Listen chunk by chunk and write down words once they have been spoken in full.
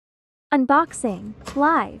Unboxing.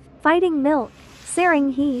 Blythe. Fighting Milk.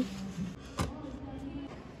 Saranghae.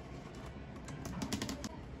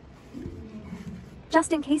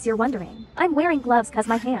 Just in case you're wondering, I'm wearing gloves cause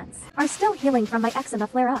my hands are still healing from my eczema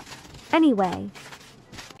flare-up. Anyway,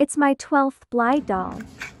 it's my 12th Blythe doll.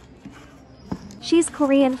 She's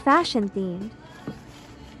Korean fashion themed.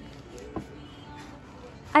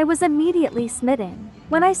 I was immediately smitten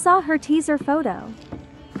when I saw her teaser photo.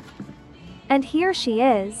 And here she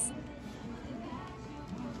is.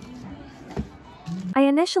 I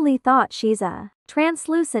initially thought she's a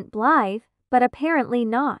translucent Blythe, but apparently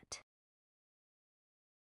not.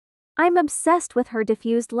 I'm obsessed with her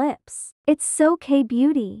diffused lips. It's so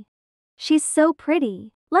K-beauty. She's so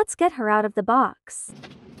pretty. Let's get her out of the box.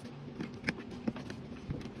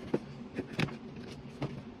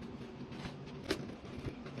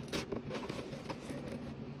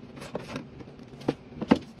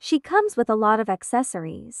 She comes with a lot of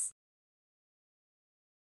accessories.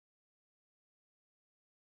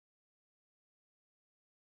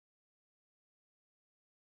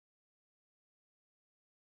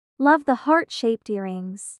 Love the heart-shaped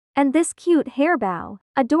earrings. And this cute hair bow.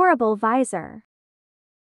 Adorable visor.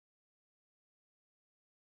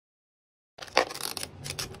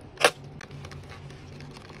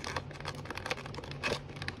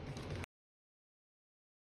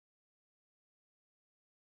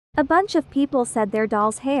 A bunch of people said their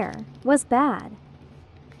doll's hair was bad.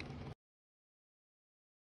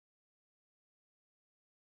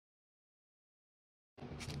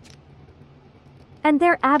 And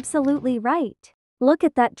they're absolutely right. Look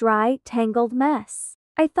at that dry, tangled mess.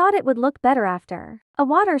 I thought it would look better after a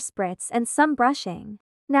water spritz and some brushing.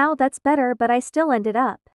 Now that's better, but I still ended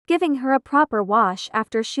up giving her a proper wash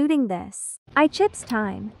after shooting this. Chips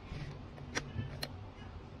time.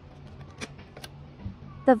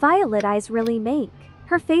 The violet eyes really make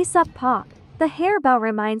her face up pop. The hair bow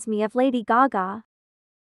reminds me of Lady Gaga.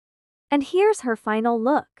 And here's her final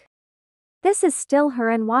look. This is still her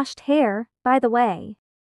unwashed hair, by the way.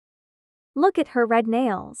 Look at her red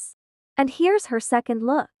nails. And here's her second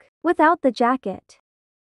look, without the jacket.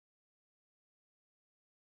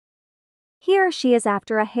 Here she is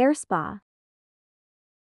after a hair spa.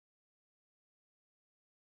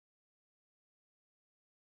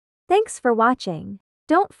 Thanks for watching.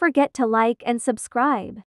 Don't forget to like and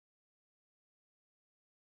subscribe.